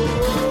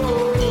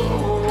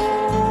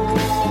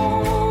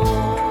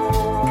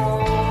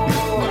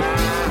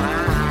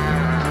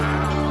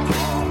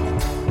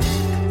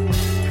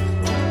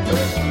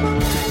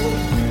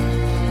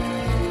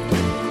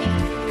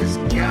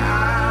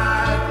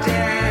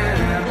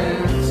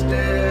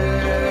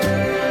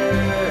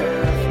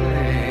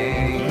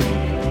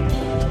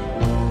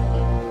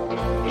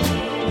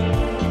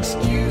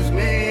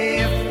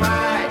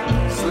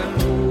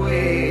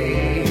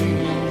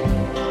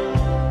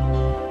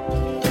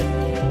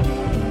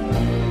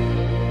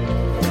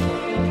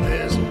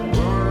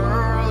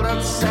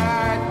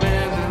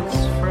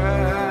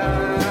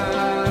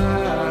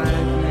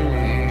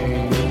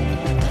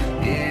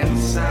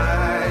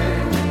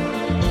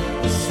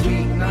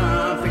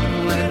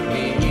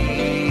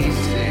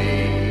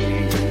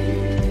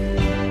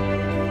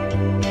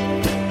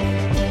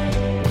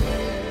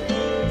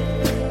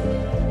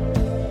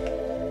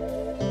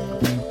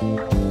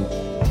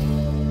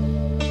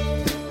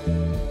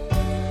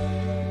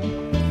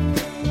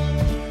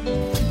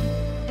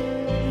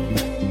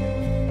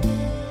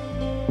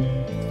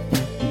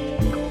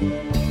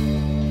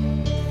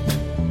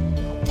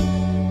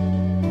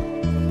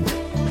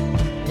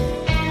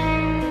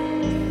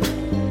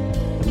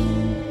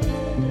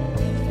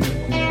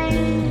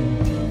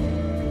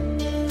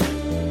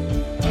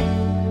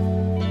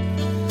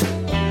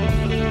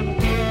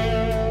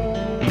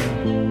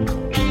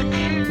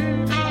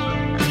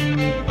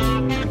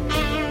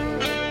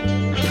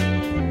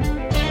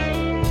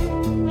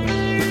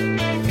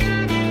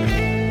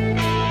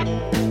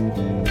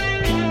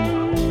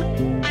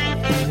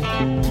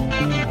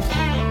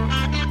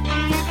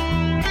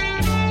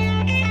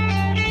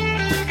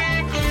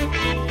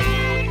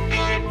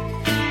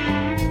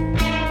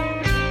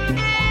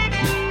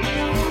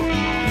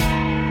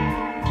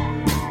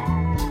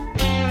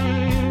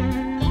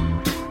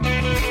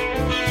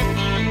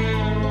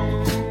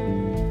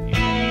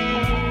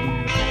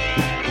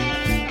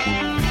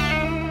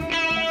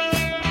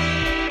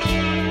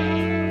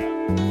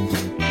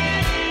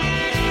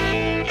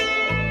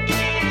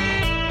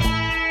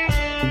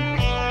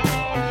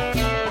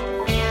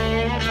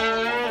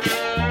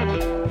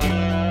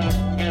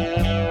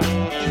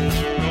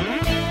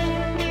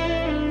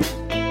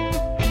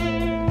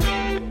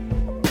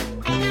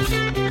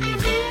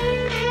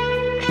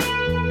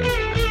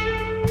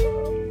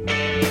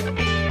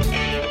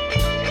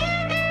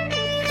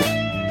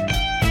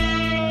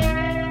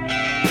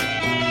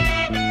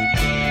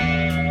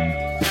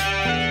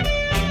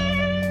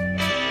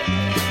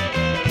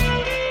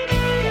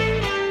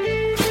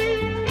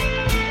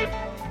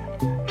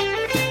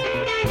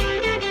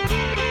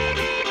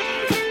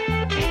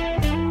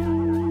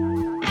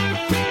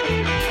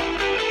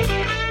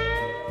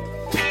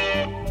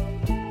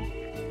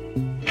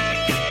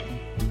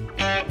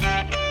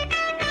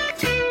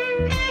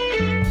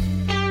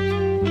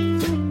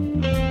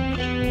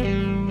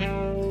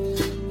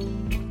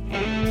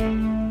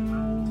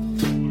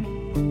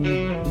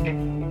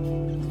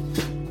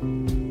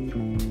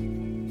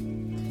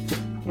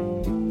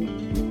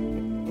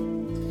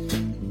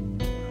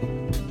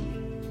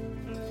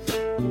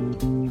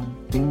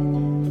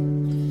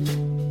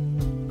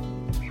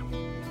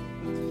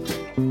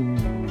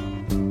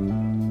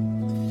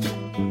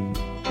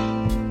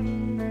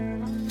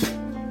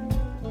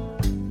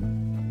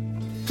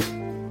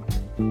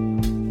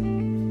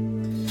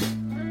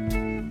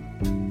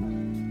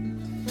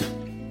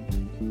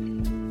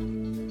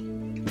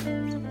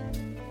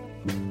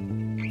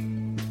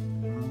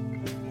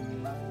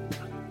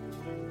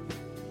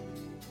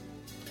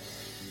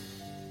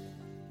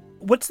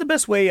 What's the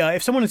best way,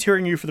 if someone is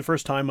hearing you for the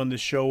first time on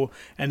this show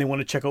and they want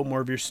to check out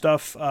more of your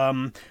stuff,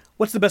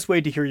 what's the best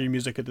way to hear your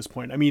music at this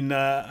point? I mean,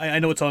 I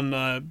know it's on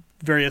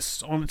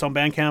it's on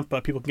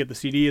Bandcamp, people can get the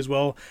CD as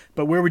well,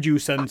 but where would you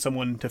send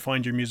someone to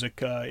find your music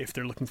if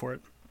they're looking for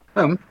it?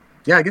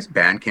 Yeah, I guess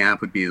Bandcamp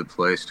would be the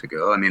place to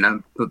go. I mean,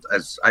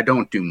 I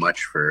don't do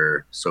much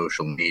for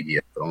social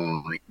media. The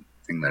only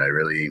thing that I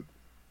really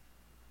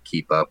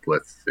keep up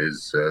with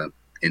is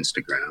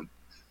Instagram.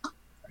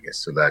 I guess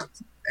so that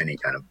any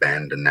kind of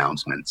band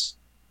announcements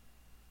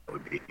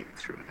would be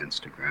through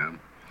Instagram.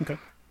 Okay.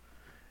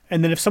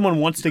 And then if someone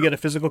wants to get a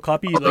physical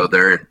copy, although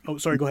oh,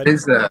 sorry, go ahead.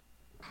 I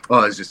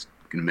was just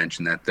going to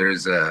mention that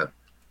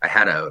I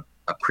had a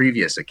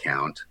previous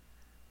account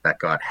that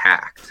got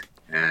hacked,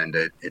 and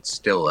it's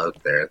still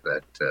out there.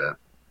 That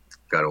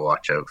got to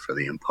watch out for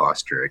the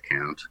imposter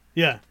account.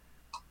 Yeah.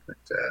 But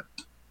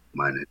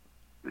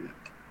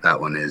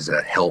that one is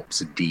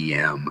helps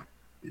DM.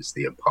 Is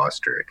the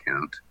imposter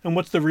account. And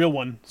what's the real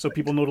one, so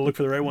people know to look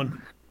for the right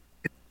one?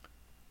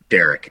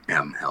 Derek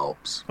M.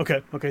 Helps.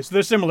 Okay, so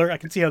they're similar. I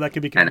can see how that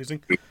could be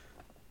confusing.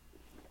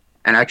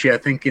 And actually, I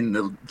think in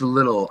the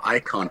little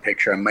icon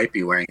picture, I might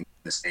be wearing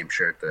the same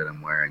shirt that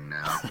I'm wearing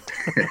now.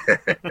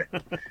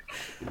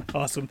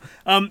 Awesome.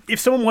 If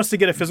someone wants to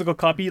get a physical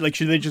copy,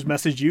 should they just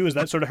message you? Is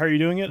that sort of how you're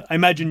doing it? I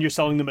imagine you're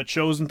selling them at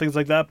shows and things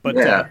like that, but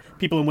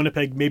people in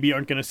Winnipeg maybe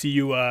aren't going to see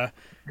you,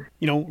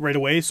 right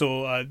away,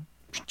 so...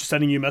 just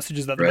sending you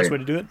messages, is that the best way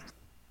to do it?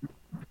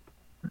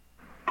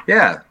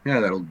 Yeah,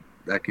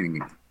 that can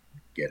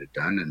get it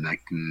done, and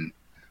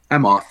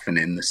I'm often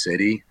in the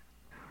city.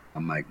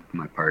 My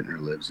partner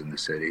lives in the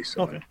city,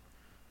 so I'm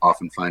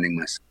often finding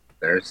myself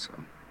there, so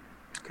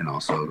can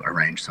also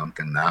arrange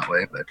something that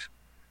way, but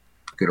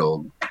good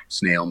old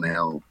snail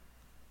mail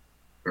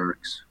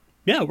works.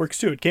 Yeah, it works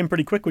too. It came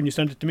pretty quick when you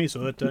sent it to me, so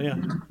that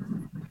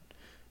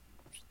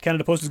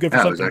Canada Post is good for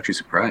something. I was actually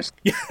surprised.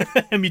 Yeah,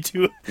 me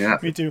too. Yeah.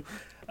 Me too.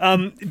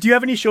 Do you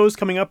have any shows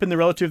coming up in the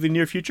relatively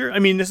near future? I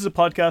mean, this is a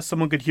podcast.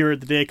 Someone could hear it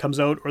the day it comes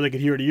out, or they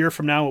could hear it a year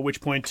from now, at which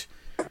point,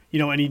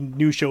 any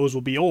new shows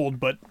will be old.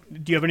 But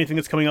do you have anything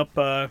that's coming up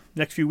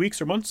next few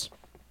weeks or months?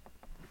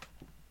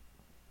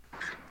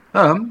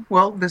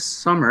 Well, this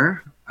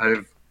summer,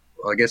 I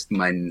guess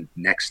my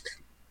next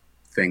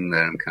thing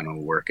that I'm kind of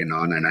working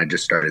on, and I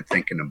just started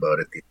thinking about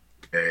it the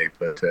other day,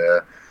 but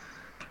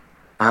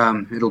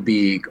it'll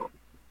be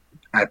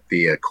at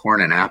the Corn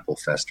and Apple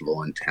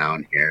Festival in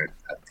town here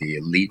at the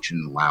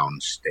Legion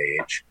Lounge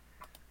stage.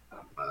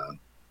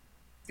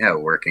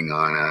 Working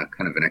on a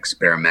kind of an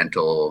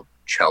experimental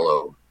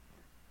cello,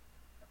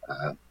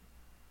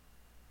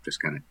 just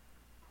kind of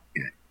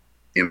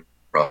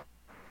improv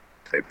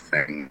type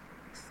thing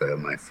with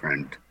my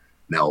friend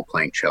Mel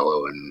playing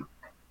cello and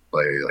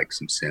play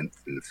some synth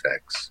and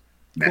effects,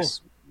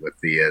 mess with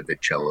the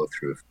cello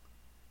through.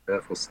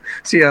 We'll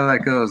see how that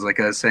goes. Like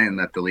I was saying,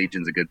 that the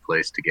Legion's a good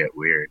place to get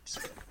weird.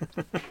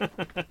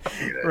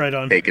 Right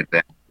on. Take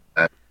advantage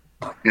of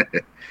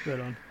that. Right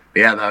on.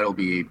 Yeah, that'll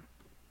be.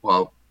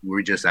 Well,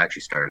 we just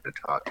actually started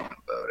talking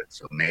about it,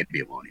 so maybe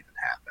it won't even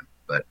happen.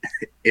 But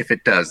if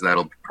it does,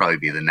 that'll probably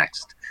be the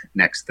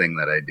next thing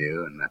that I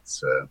do, and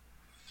that's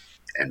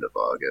end of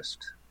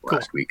August.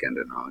 Last weekend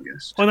in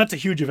August. Well, and that's a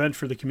huge event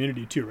for the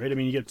community too, right? I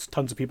mean, you get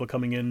tons of people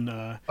coming in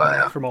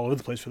from all over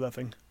the place for that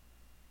thing.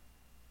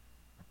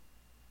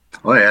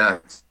 Oh yeah,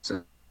 it's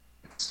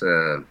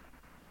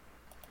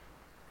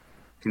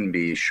can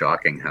be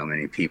shocking how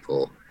many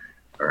people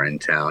are in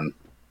town,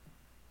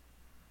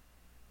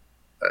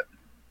 but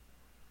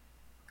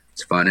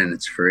it's fun and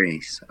it's free.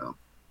 So